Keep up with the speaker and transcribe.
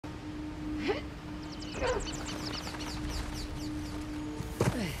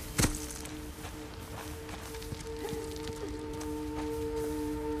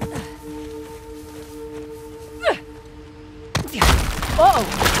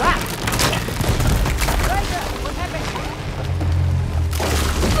crap! Frazer, what happened?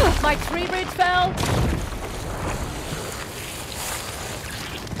 My tree bridge fell!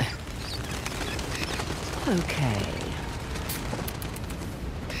 Okay.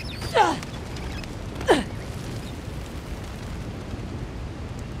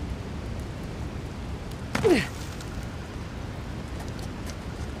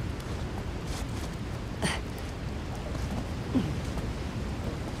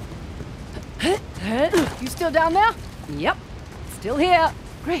 You still down there? Yep. Still here.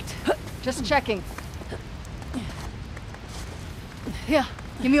 Great. Just checking. Here,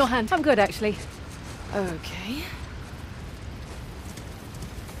 give me your hand. I'm good, actually. Okay.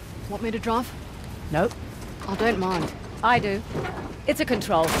 Want me to drive? Nope. I don't mind. I do. It's a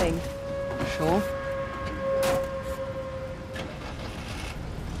control thing. Sure.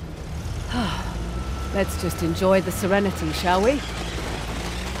 Let's just enjoy the serenity, shall we?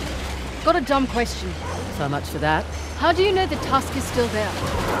 Got a dumb question. So much for that. How do you know the Tusk is still there?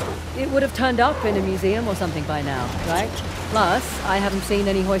 It would have turned up in a museum or something by now, right? Plus, I haven't seen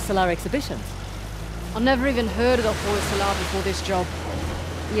any Hoysala exhibitions. I've never even heard of the Hoysala before this job.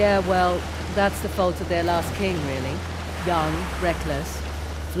 Yeah, well, that's the fault of their last king, really. Young, reckless,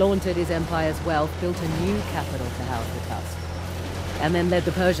 flaunted his empire's wealth, built a new capital to house the Tusk, and then led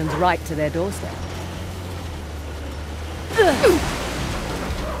the Persians right to their doorstep.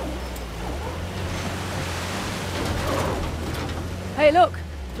 Hey, look!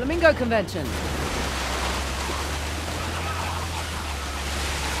 Flamingo convention.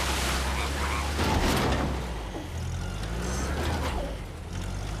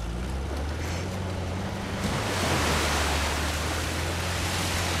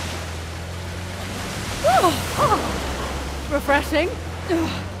 Refreshing.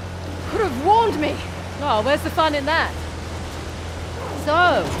 Could have warned me. Oh, where's the fun in that?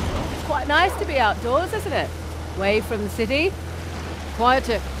 So, it's quite nice to be outdoors, isn't it? Away from the city.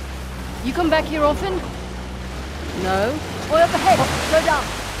 Quieter. You come back here often? No. Boy up ahead. Slow down.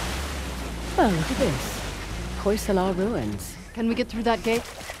 Oh, look at this. Hoysala ruins. Can we get through that gate?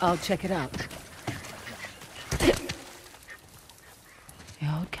 I'll check it out. The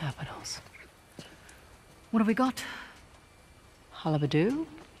old capitals. What have we got? Halabadu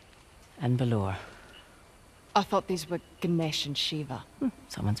and Balor. I thought these were Ganesh and Shiva.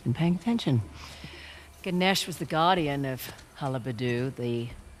 Someone's been paying attention. Ganesh was the guardian of Halabadu, the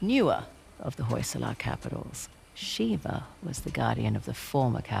newer of the Hoysala capitals. Shiva was the guardian of the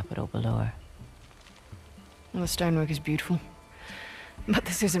former capital, Balor. Well, the stonework is beautiful. But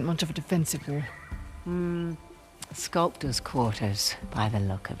this isn't much of a defensive wall. Sculptor's quarters, by the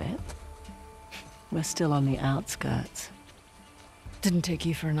look of it. We're still on the outskirts. Didn't take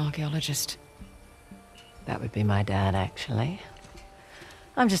you for an archaeologist. That would be my dad, actually.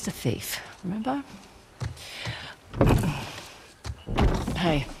 I'm just a thief, remember?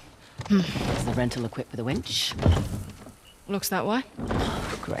 Hey, is the rental equipped with a winch? Looks that way.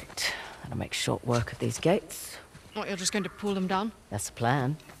 Great. That'll make short work of these gates. What, you're just going to pull them down? That's the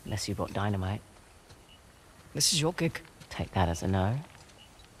plan, unless you brought dynamite. This is your gig. Take that as a no.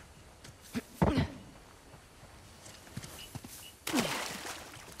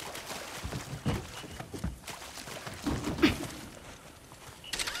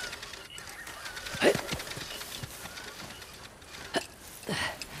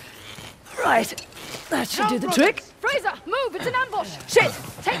 Right, that should do the trick. Frazer, move! It's an ambush! Shit!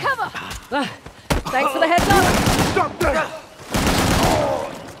 Take cover! Thanks for the heads up! Stop there!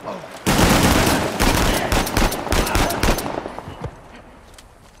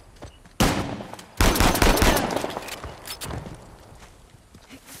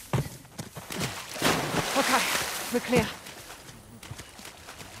 Okay, we're clear.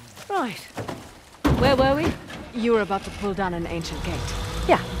 Right. Where were we? You were about to pull down an ancient gate.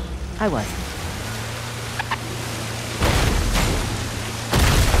 Yeah, I was.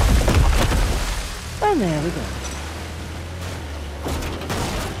 And there we go.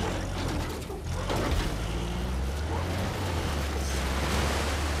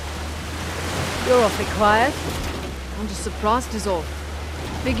 You're awfully quiet. I'm just surprised is all.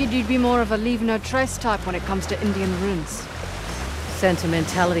 Figured you'd be more of a leave no trace type when it comes to Indian ruins.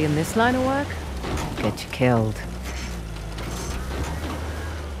 Sentimentality in this line of work? Get you killed.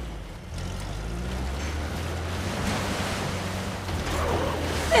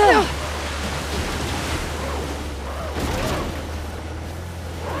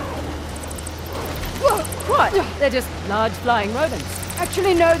 What? They're just large flying rodents.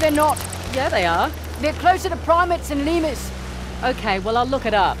 Actually, no, they're not. Yeah, they are. They're closer to primates and lemurs. Okay, well, I'll look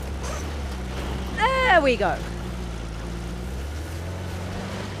it up. There we go.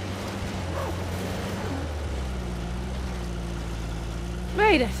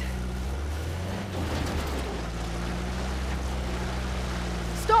 made it!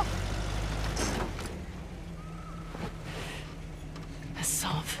 Stop! A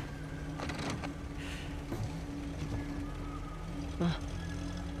Sov.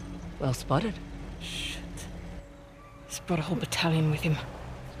 Well spotted. Shit. He's brought a whole battalion with him.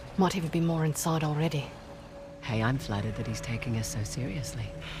 Might even be more inside already. Hey, I'm flattered that he's taking us so seriously.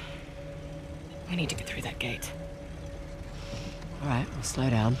 We need to get through that gate. Alright, we'll slow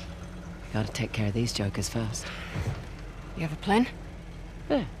down. We gotta take care of these jokers first. You have a plan?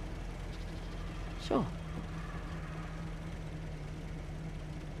 Yeah. Sure.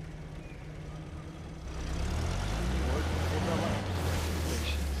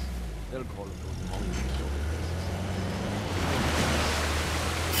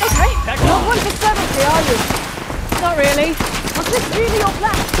 Okay, not one for 70, are you? Not really. Was this really your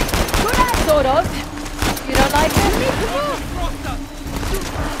plan? Good at sort of. You don't like it? Come on.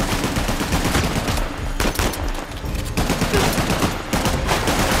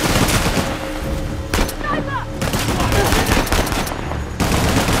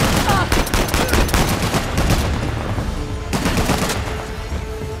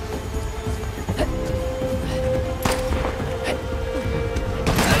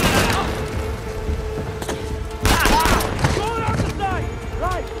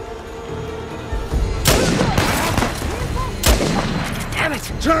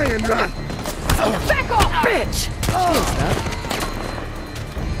 Try and run! Back off, bitch!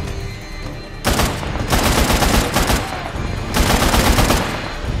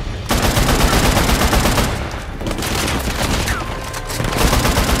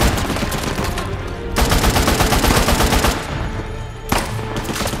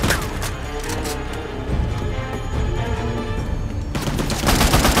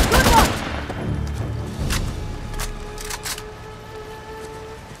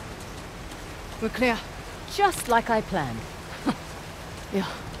 We're clear. Just like I planned. Yeah.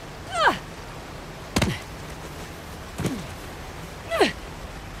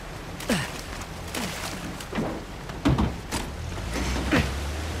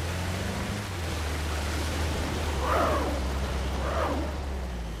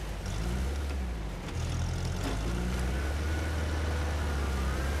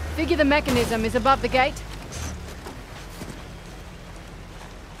 Figure the mechanism is above the gate.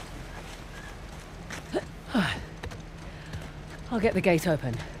 I'll get the gate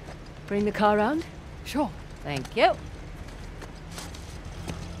open. Bring the car round? Sure. Thank you.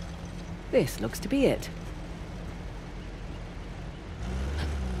 This looks to be it.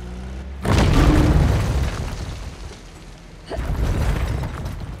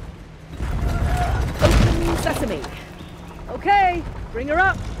 Open sesame. Okay, bring her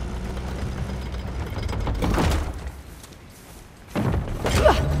up.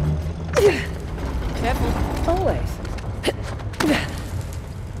 Careful. Always.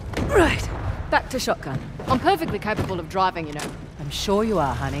 Right, back to shotgun. I'm perfectly capable of driving, you know. I'm sure you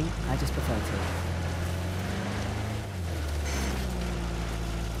are, honey. I just prefer to.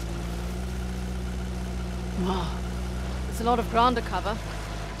 Wow. There's a lot of ground to cover.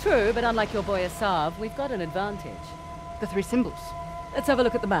 True, but unlike your boy Asav, we've got an advantage. The 3 symbols. Let's have a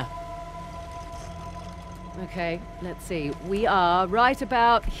look at the map. Okay, let's see. We are right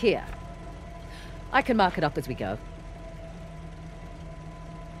about here. I can mark it up as we go.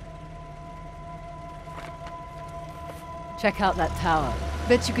 Check out that tower.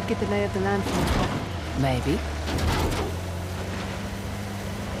 Bet you could get the lay of the land from the top. Maybe.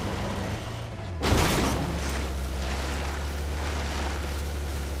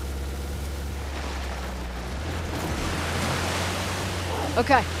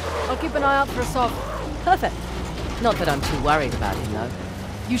 Okay, I'll keep an eye out for a Sov. Perfect. Not that I'm too worried about him, though.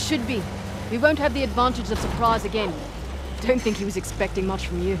 You should be. We won't have the advantage of surprise again. Don't think he was expecting much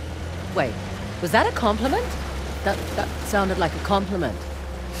from you. Wait, was that a compliment? That sounded like a compliment.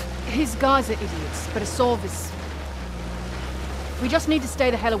 His guys are idiots, but a Sov is... We just need to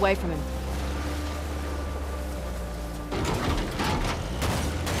stay the hell away from him.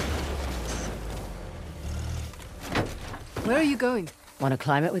 Where are you going? Want to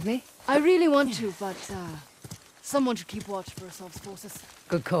climb it with me? I really want to, but someone should keep watch for Asav's forces.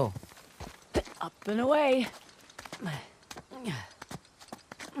 Good call. Up and away.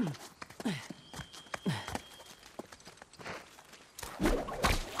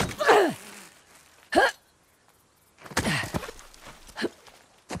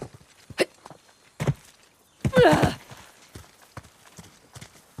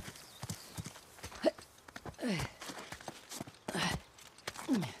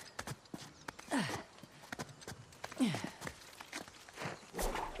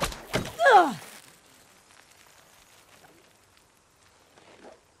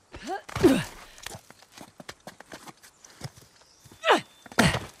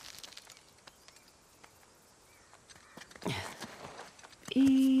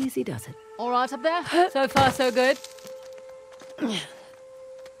 Easy does it. All right up there? So far, so good.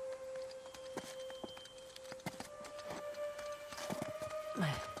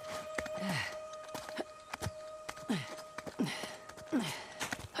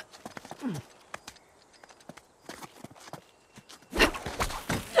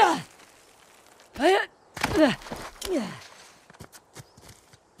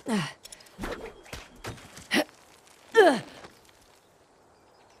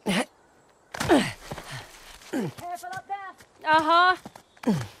 Careful up there. Uh-huh.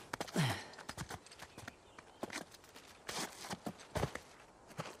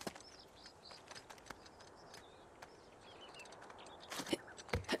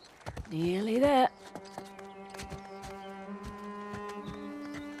 Nearly there.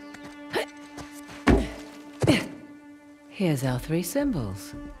 Here's our 3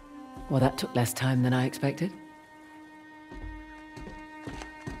 symbols. Well, that took less time than I expected.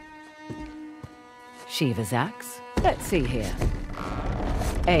 Shiva's axe. Let's see here.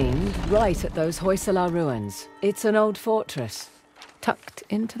 Aimed right at those Hoysala ruins. It's an old fortress, tucked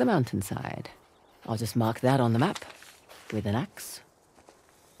into the mountainside. I'll just mark that on the map with an axe.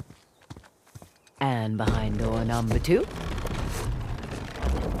 And behind door number 2.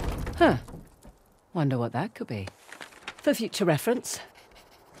 Huh. Wonder what that could be. For future reference.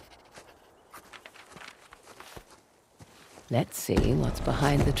 Let's see what's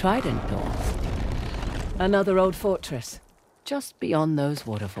behind the trident door. Another old fortress, just beyond those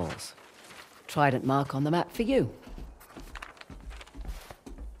waterfalls. Trident mark on the map for you.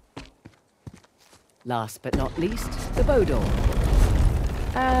 Last but not least, the bow door.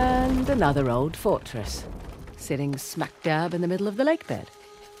 And another old fortress, sitting smack dab in the middle of the lake bed.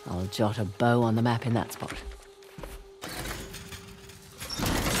 I'll jot a bow on the map in that spot.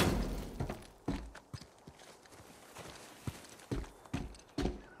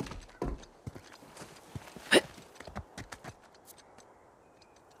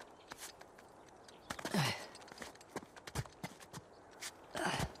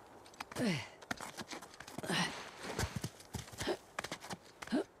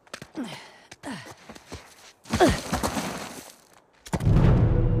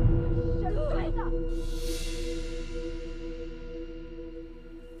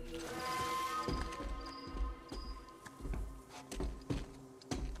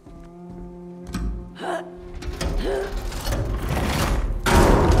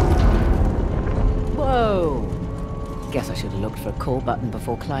 Whoa! Guess I should have looked for a call button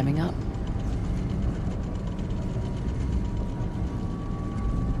before climbing up.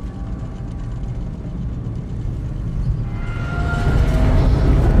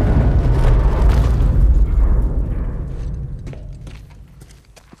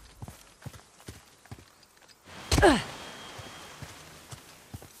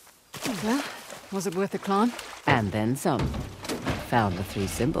 Well, was it worth the climb? And then some. Found the 3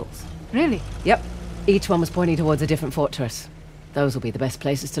 symbols. Really? Yep. Each one was pointing towards a different fortress. Those will be the best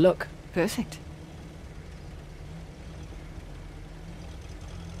places to look. Perfect.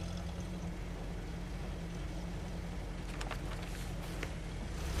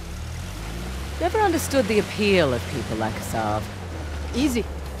 Never understood the appeal of people like Asav. Easy.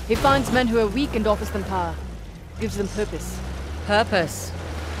 He finds men who are weak and offers them power. Gives them purpose. Purpose.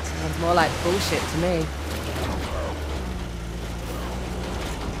 Sounds more like bullshit to me.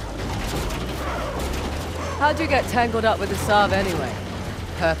 How'd you get tangled up with Asav anyway?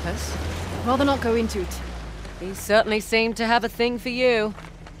 Purpose? Rather not go into it. He certainly seemed to have a thing for you.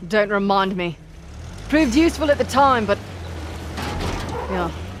 Don't remind me. Proved useful at the time, but...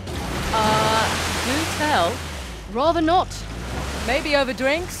 yeah. Do tell. Rather not. Maybe over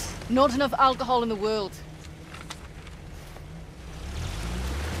drinks? Not enough alcohol in the world.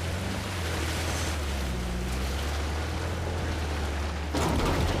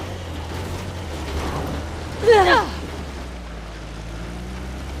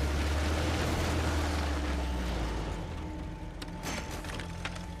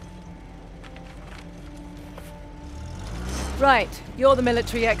 Right, you're the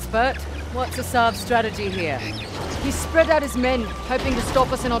military expert. What's Asav's strategy here? He spread out his men, hoping to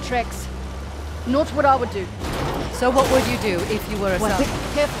stop us in our tracks. Not what I would do. So what would you do if you were Well,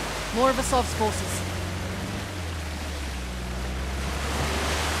 Asav? careful. More of Asav's forces.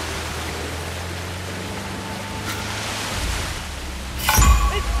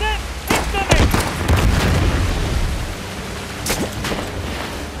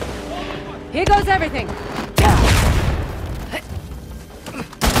 Here goes everything!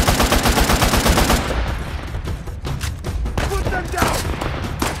 Put them down!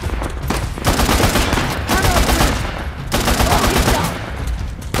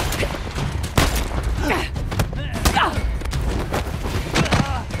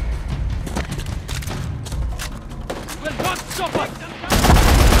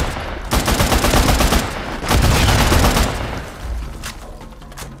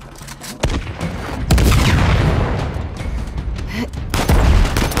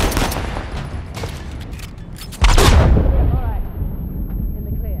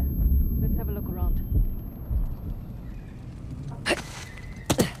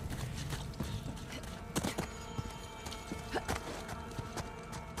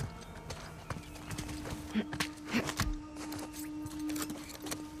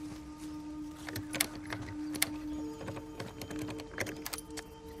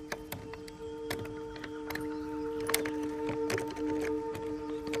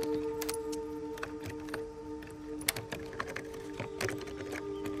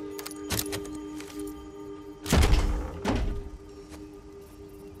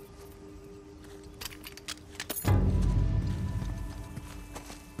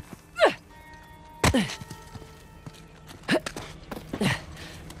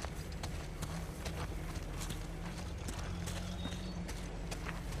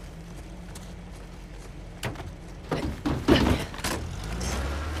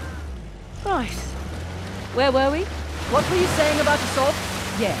 Where were we? What were you saying about assault?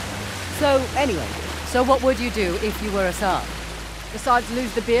 Yeah. So, anyway, so what would you do if you were Assad? Besides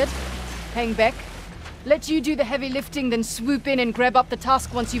lose the beard? Hang back? Let you do the heavy lifting, then swoop in and grab up the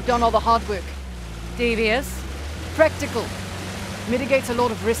Tusk once you've done all the hard work. Devious? Practical. Mitigates a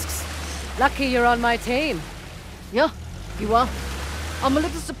lot of risks. Lucky you're on my team. Yeah, you are. I'm a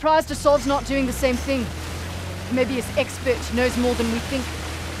little surprised Assad's not doing the same thing. Maybe his expert knows more than we think.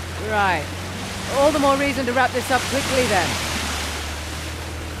 Right. All the more reason to wrap this up quickly then.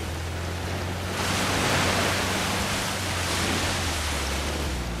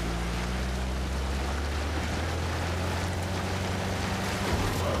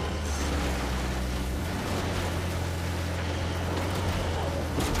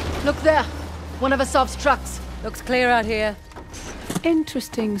 Look there. One of Assad's trucks. Looks clear out here.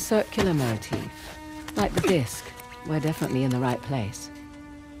 Interesting circular motif. Like the disc. We're definitely in the right place.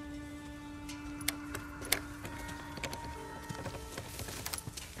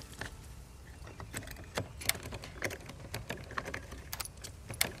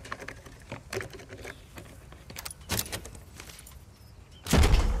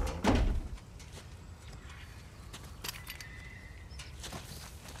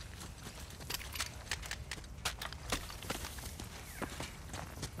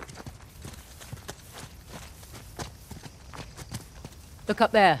 Look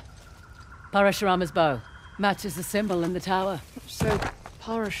up there. Parashurama's bow. Matches the symbol in the tower. So,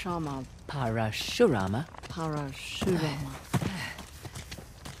 Parashurama. Parashurama? Parashurama.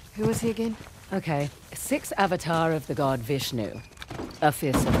 Who was he again? Okay. 6th avatar of the god Vishnu. A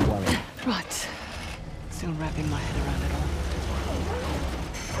fearsome warrior. Right. Still wrapping my head around it all.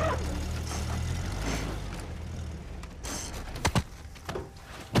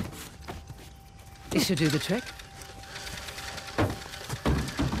 This should do the trick.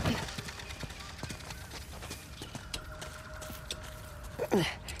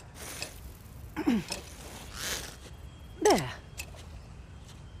 There.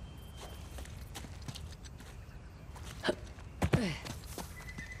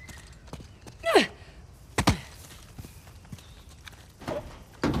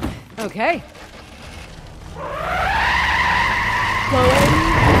 Okay.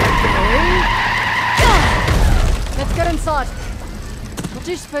 Let's get inside. What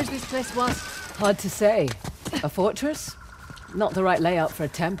do you suppose this place was? Hard to say. A fortress? Not the right layout for a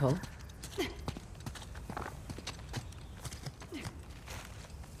temple.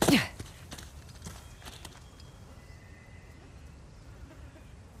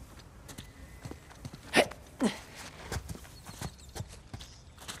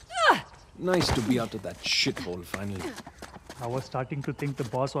 Nice to be out of that shithole finally. I was starting to think the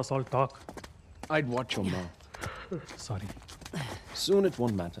boss was all talk. I'd watch your mouth. Sorry. Soon it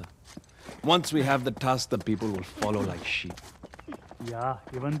won't matter. Once we have the Tusk, the people will follow like sheep. Yeah,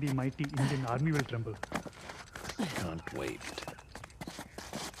 even the mighty Indian army will tremble. Can't wait.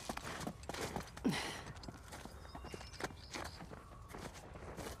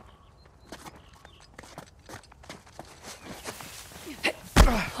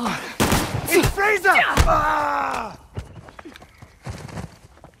 It's Frazer! Ah!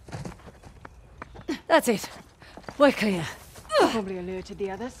 That's it. We're clear. Probably alerted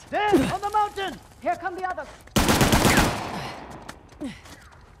the others. There, on the mountain! Here come the others.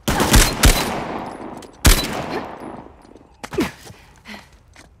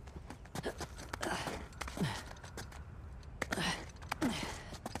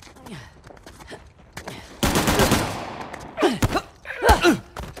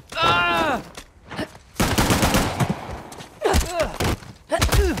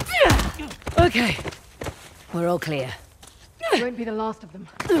 Okay. We're all clear. Won't be the last of them.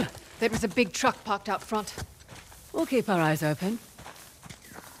 There was a big truck parked out front. We'll keep our eyes open.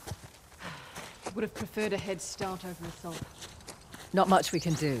 Would have preferred a head start over assault. Not much we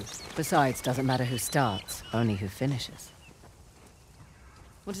can do. Besides, doesn't matter who starts, only who finishes.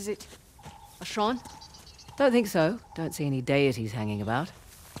 What is it? A shrine? Don't think so. Don't see any deities hanging about.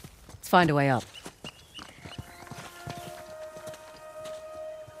 Let's find a way up.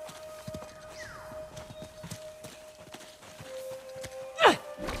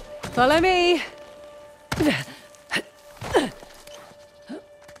 Follow me!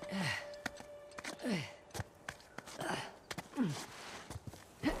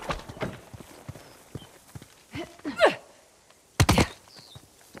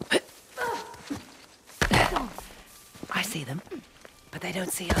 I see them, but they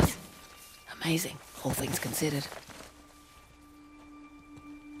don't see us. Amazing, all things considered.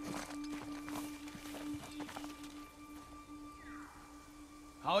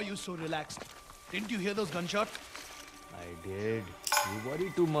 How are you so relaxed? Didn't you hear those gunshots? I did. You worry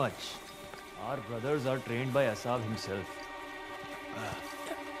too much. Our brothers are trained by Asav himself.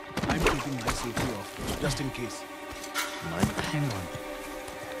 I'm keeping my safety off, just in case. Hang on.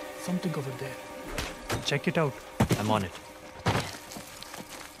 Something over there. Check it out. I'm on it.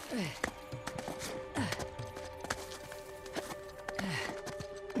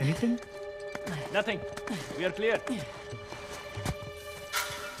 Anything? Nothing. We are clear.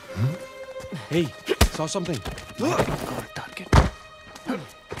 Hey, saw something. Got a target.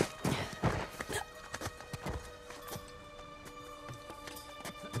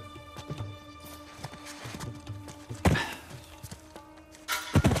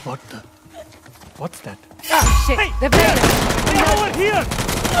 What the? What's that? Oh, shit! Hey! They've made it! Hey, over here!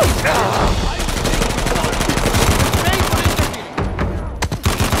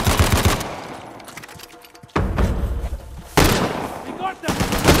 We got them!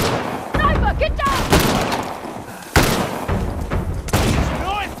 Sniper, get down!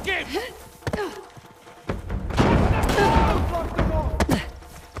 No escape!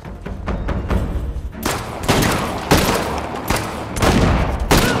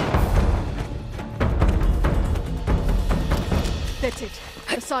 That's it.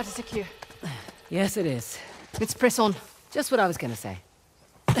 The site is secure. Yes, it is. Let's press on. Just what I was gonna say.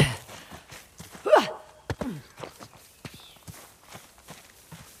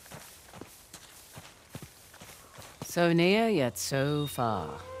 So near, yet so far.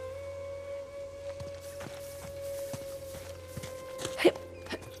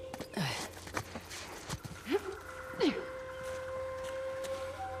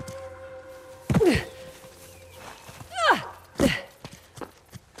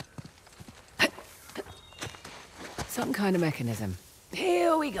 Some kind of mechanism.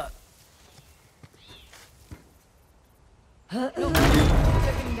 Here we go. Opening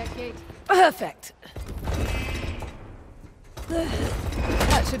that gate. Perfect.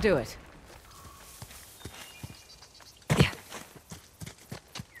 That should do it.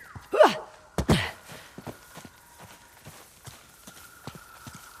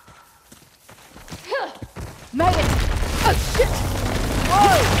 Made it! Oh, shit!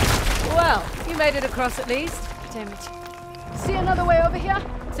 Whoa! Well, you made it across at least. Damn it. See another way over here?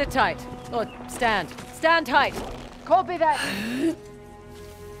 Sit tight. Or stand. Stand tight. Copy that.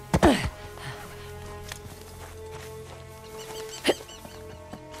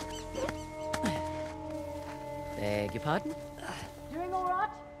 Beg your pardon? Doing all right?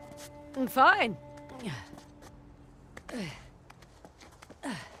 Fine.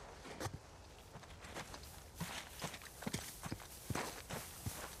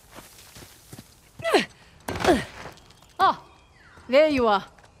 Oh, there you are.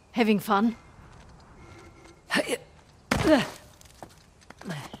 Having fun?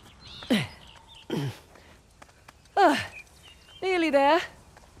 Nearly there.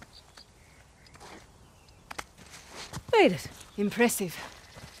 Made it. Impressive.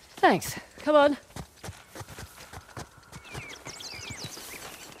 Thanks. Come on.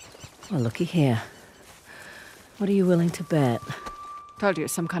 Well, looky here. What are you willing to bet? Told you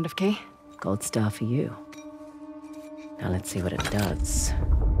it's some kind of key. Gold star for you. Now let's see what it does.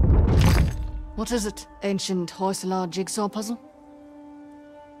 What is it? Ancient Hoysala jigsaw puzzle?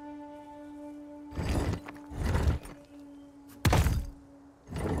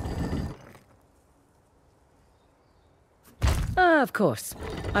 Ah, of course.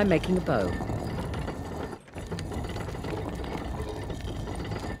 I'm making a bow.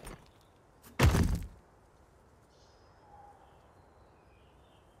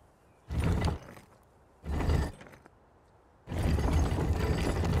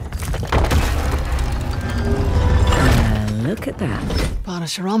 Look at that.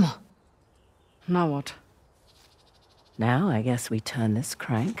 Parashurama. Now what? Now I guess we turn this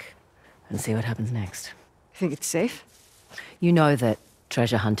crank and see what happens next. Think it's safe? You know that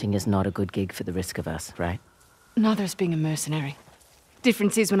treasure hunting is not a good gig for the risk of us, right? Neither is being a mercenary.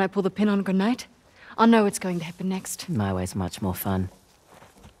 Difference is when I pull the pin on a grenade, I know what's going to happen next. My way's much more fun.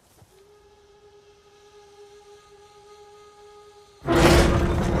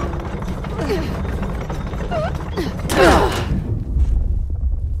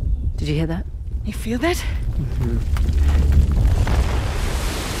 Did you hear that? You feel that?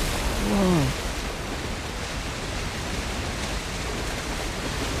 Whoa.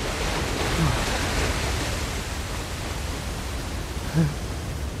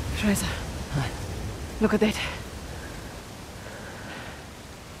 Frazer. Look at that.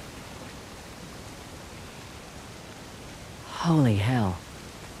 Holy hell.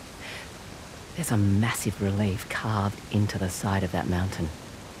 There's a massive relief carved into the side of that mountain.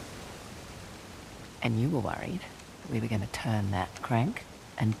 And you were worried we were going to turn that crank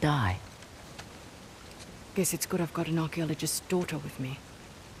and die. Guess it's good I've got an archaeologist's daughter with me.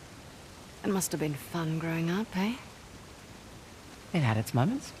 It must have been fun growing up, eh? It had its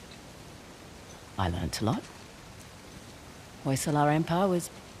moments. I learnt a lot. Hoysala Empire was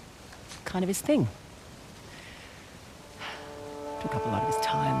kind of his thing. Took up a lot of his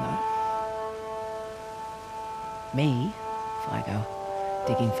time, though. Me, if I go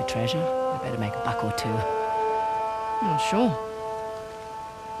digging for treasure, I better make a buck or two. Oh, sure.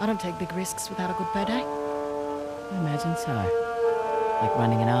 I don't take big risks without a good payday. I imagine so. Like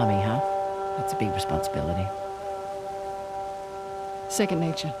running an army, huh? That's a big responsibility. Second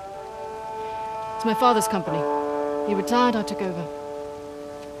nature. It's my father's company. He retired, I took over.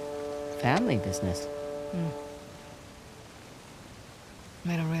 Family business.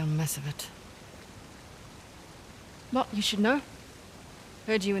 Made a real mess of it. Well, you should know.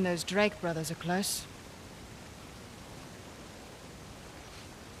 Heard you and those Drake brothers are close.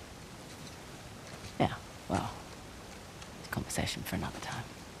 Yeah, well, it's a conversation for another time.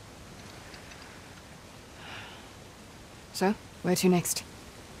 So, where to next?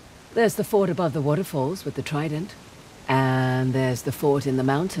 There's the fort above the waterfalls with the trident. And there's the fort in the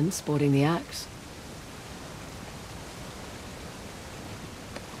mountains sporting the axe.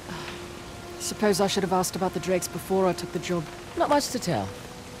 Suppose I should have asked about the Drakes before I took the job. Not much to tell.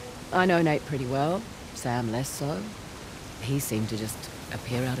 I know Nate pretty well, Sam less so. He seemed to just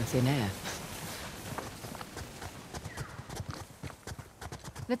appear out of thin air.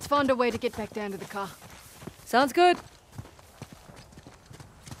 Let's find a way to get back down to the car. Sounds good.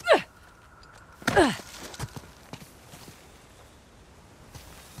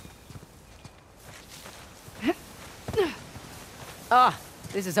 Ah,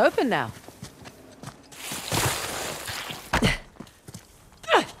 this is open now.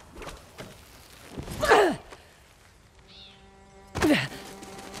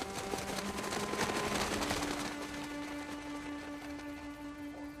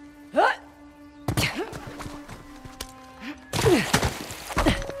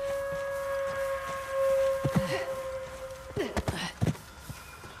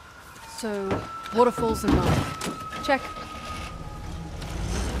 So, waterfalls and mine. Check.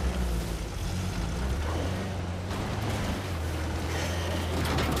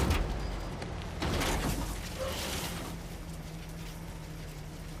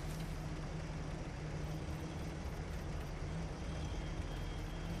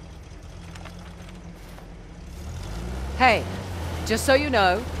 Hey, just so you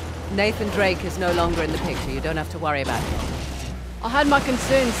know, Nathan Drake is no longer in the picture. You don't have to worry about him. I had my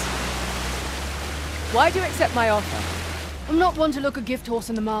concerns. Why do you accept my offer? I'm not one to look a gift horse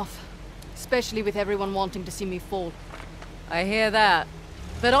in the mouth. Especially with everyone wanting to see me fall. I hear that.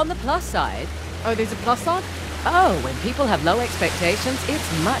 But on the plus side... Oh, there's a plus side? Oh, when people have low expectations,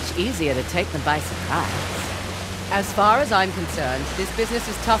 it's much easier to take them by surprise. As far as I'm concerned, this business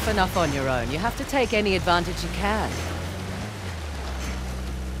is tough enough on your own. You have to take any advantage you can.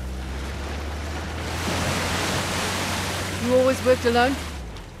 You always worked alone?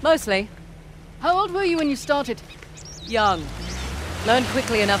 Mostly. How old were you when you started? Young. Learned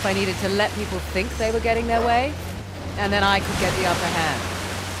quickly enough I needed to let people think they were getting their way, and then I could get the upper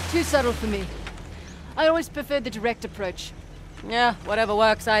hand. Too subtle for me. I always preferred the direct approach. Yeah, whatever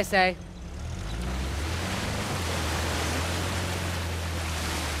works, I say.